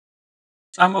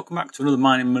So welcome back to another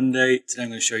Mining Monday. Today I'm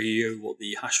going to show you what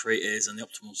the hash rate is and the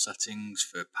optimal settings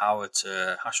for power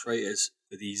to hash rate is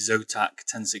for the Zotac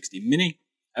 1060 Mini.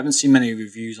 I haven't seen many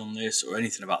reviews on this or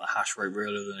anything about the hash rate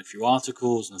really other than a few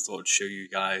articles, and I thought I'd show you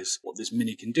guys what this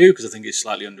Mini can do because I think it's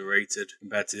slightly underrated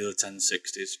compared to the other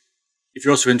 1060s. If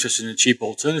you're also interested in a cheap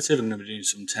alternative, I'm going to be doing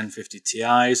some 1050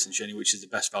 Ti's and showing you which is the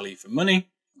best value for money.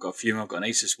 I've got a few. I've got an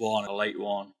Asus one, a late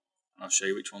one, and I'll show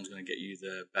you which one's going to get you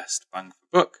the best bang for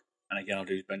buck. And again, I'll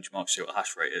do benchmarks to see what the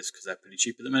hash rate is because they're pretty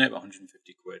cheap at the minute, about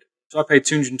 150 quid. So I paid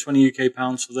 220 UK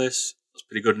pounds for this. That's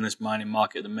pretty good in this mining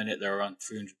market at the minute. They're around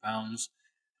 300 pounds.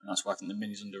 And that's why I think the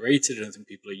Mini's underrated. I don't think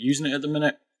people are using it at the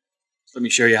minute. So let me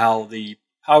show you how the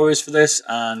power is for this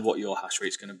and what your hash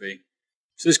rate's going to be.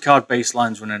 So this card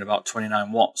baseline's running about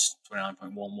 29 watts,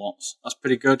 29.1 watts. That's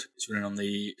pretty good. It's running on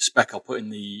the spec I'll put in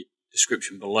the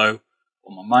description below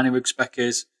what my mining rig spec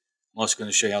is. I'm also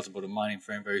going to show you how to build a mining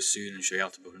frame very soon and show you how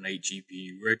to build an 8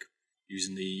 GPU rig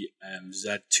using the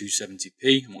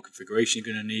Z270P and what configuration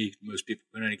you're going to need. Most people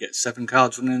can only get 7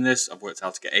 cards running in this. I've worked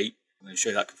out to get 8. I'm going to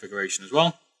show you that configuration as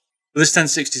well. But this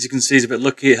 1060, as you can see, is a bit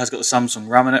lucky. It has got the Samsung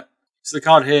RAM in it. So the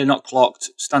card here, not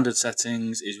clocked, standard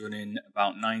settings, is running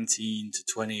about 19 to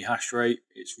 20 hash rate.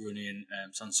 It's running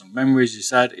Samsung memory, as you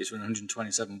said. It's running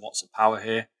 127 watts of power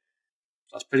here.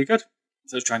 That's pretty good.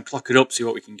 So let's try and clock it up, see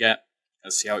what we can get.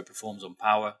 Let's see how it performs on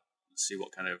power. Let's see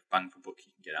what kind of bang for buck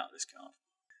you can get out of this card.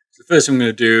 So the first thing I'm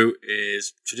going to do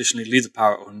is traditionally leave the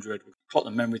power at 100. We'll clock the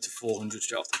memory to 400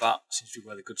 straight off the bat. Seems to be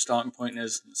where the good starting point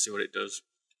is. Let's see what it does.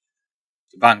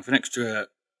 So bang, for an extra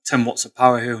 10 watts of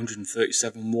power here,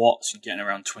 137 watts, you're getting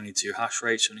around 22 hash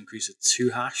rate, so an increase of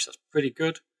 2 hash. That's pretty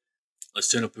good.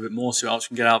 Let's turn up a bit more, see what else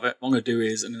we can get out of it. What I'm going to do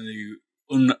is I'm going to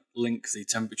unlink the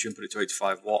temperature and put it to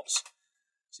 85 watts.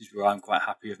 Seems to be where I'm quite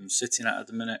happy with them sitting at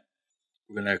the minute.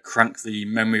 We're going to crank the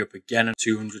memory up again at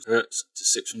 200 Hz to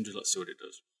 600. Let's see what it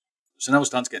does. So now we're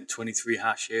starting to get 23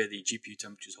 hash here. The GPU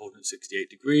temperature is holding at 68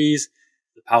 degrees.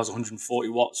 The power's 140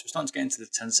 watts. We're starting to get into the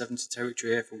 1070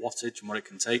 territory here for wattage and what it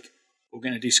can take. We're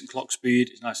getting a decent clock speed.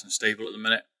 It's nice and stable at the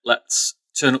minute. Let's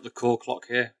turn up the core clock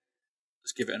here.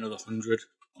 Let's give it another 100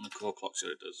 on the core clock, see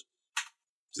what it does.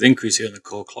 So the increase here on the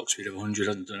core clock speed of 100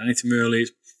 hasn't done anything really.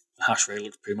 The hash rate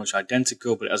looks pretty much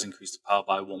identical, but it has increased the power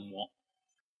by 1 watt.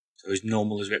 So as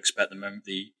normal as we expect,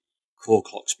 the core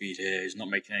clock speed here is not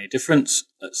making any difference.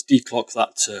 Let's declock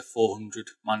that to 400,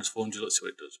 minus 400, let's see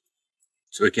what it does.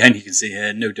 So again, you can see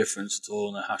here, no difference at all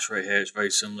in the hash rate here. It's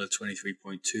very similar, 23.2,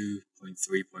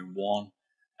 0.3.1,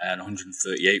 and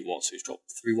 138 watts. So it's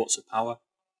dropped 3 watts of power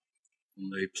from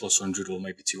the plus 100 or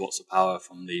maybe 2 watts of power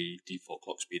from the default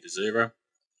clock speed of 0.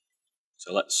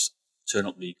 So let's turn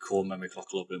up the core memory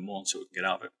clock a little bit more and see what we can get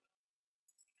out of it.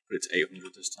 Put it to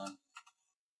 800 this time.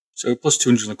 So plus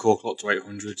 200 on the core clock to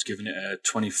 800 is giving it a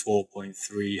 24.3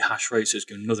 hash rate, so it's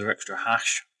given another extra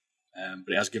hash,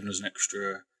 but it has given us an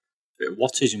extra bit of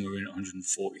wattage and we're in at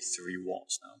 143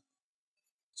 watts now.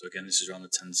 So again, this is around the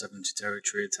 1070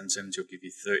 territory. 1070 will give you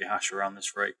 30 hash around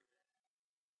this rate.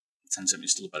 1070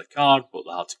 is still a better card, but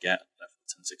they're hard to get.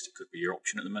 1060 could be your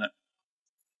option at the minute.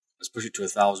 Let's push it to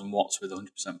 1000 watts with 100%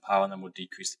 power and then we'll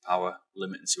decrease the power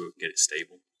limit and see if we can get it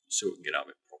stable. See what we can get out of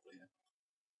it properly here.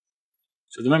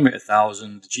 So the memory at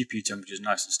 1000, the GPU temperature is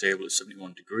nice and stable at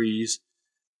 71 degrees.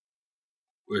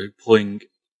 We're pulling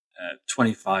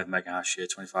 25 megahash here,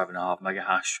 25.5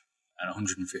 megahash, and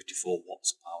 154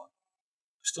 watts of power.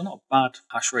 Still not a bad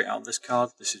hash rate out of this card.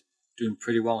 This is doing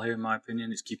pretty well here in my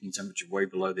opinion. It's keeping the temperature way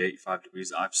below the 85 degrees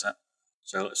that I've set.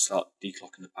 So let's start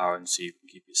declocking the power and see if we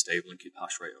can keep it stable and keep the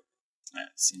hash rate up.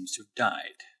 It seems to have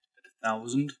died at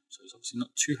 1000, so it's obviously not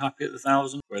too happy at the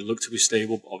 1000, where it looked to be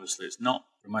stable, but obviously it's not.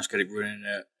 We managed to get it running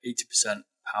at 80%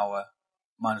 power,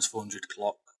 minus 400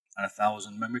 clock, and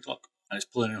 1000 memory clock, and it's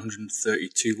pulling in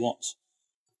 132 watts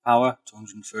power to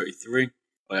 133,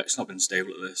 but it's not been stable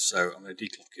at this, so I'm going to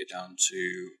declock it down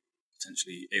to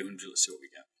potentially 800. Let's see what we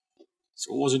get.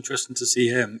 So what was interesting to see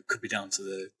here, could be down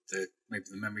to maybe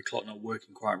the memory clock not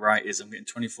working quite right, is I'm getting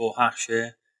 24 hash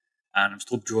here, and I'm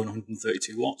still drawing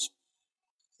 132 watts.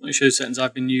 Let me show you the settings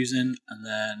I've been using, and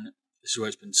then this is where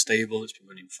it's been stable, it's been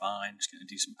running fine, it's getting a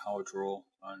decent power draw,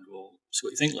 and we'll see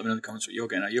what you think. Let me know in the comments what you're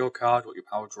getting out of your card, what your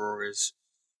power draw is,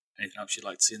 anything else you'd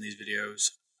like to see in these videos.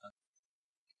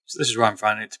 So this is where I'm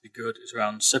finding it to be good. It's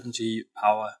around 70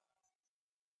 power,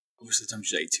 obviously the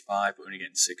temperature is 85, but only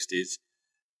getting 60s,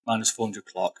 minus 400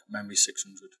 clock, memory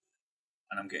 600,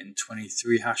 and I'm getting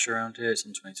 23 hash around here. It's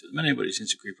on 22 at the minute, but it seems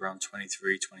to creep around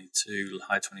 23, 22,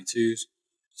 high 22s.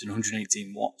 It's in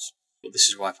 118 watts, but this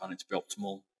is why I found it to be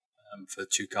optimal for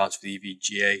 2 cards for the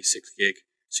EVGA 6 gig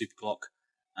superclock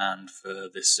and for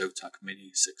this Zotac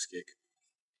Mini 6 gig.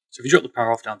 So if you drop the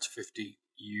power off down to 50,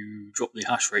 you drop the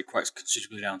hash rate quite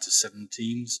considerably down to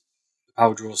 17s. The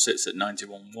power draw sits at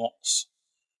 91 watts,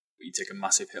 but you take a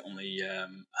massive hit on the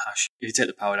hash. If you take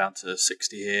the power down to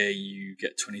 60 here, you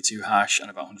get 22 hash and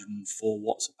about 104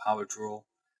 watts of power draw.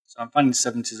 So I'm finding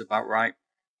 70 is about right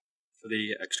for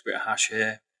the extra bit of hash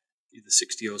here, either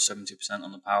 60 or 70%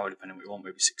 on the power, depending on what you want,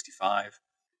 maybe 65.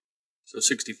 So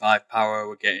 65 power,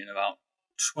 we're getting about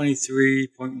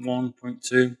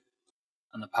 23.1.2,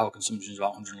 and the power consumption is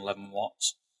about 111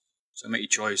 watts. So make your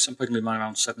choice. I'm picking mine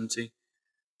around 70.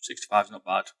 65 is not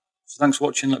bad. So thanks for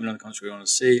watching. Let me know in the comments what you want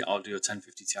to see. I'll do a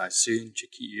 1050 Ti soon.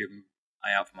 Just keep your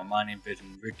eye out for my mining vid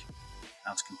and rig,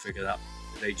 how to configure that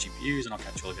with 8 GPUs, and I'll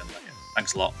catch you all again later.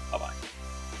 Thanks a lot. Bye bye.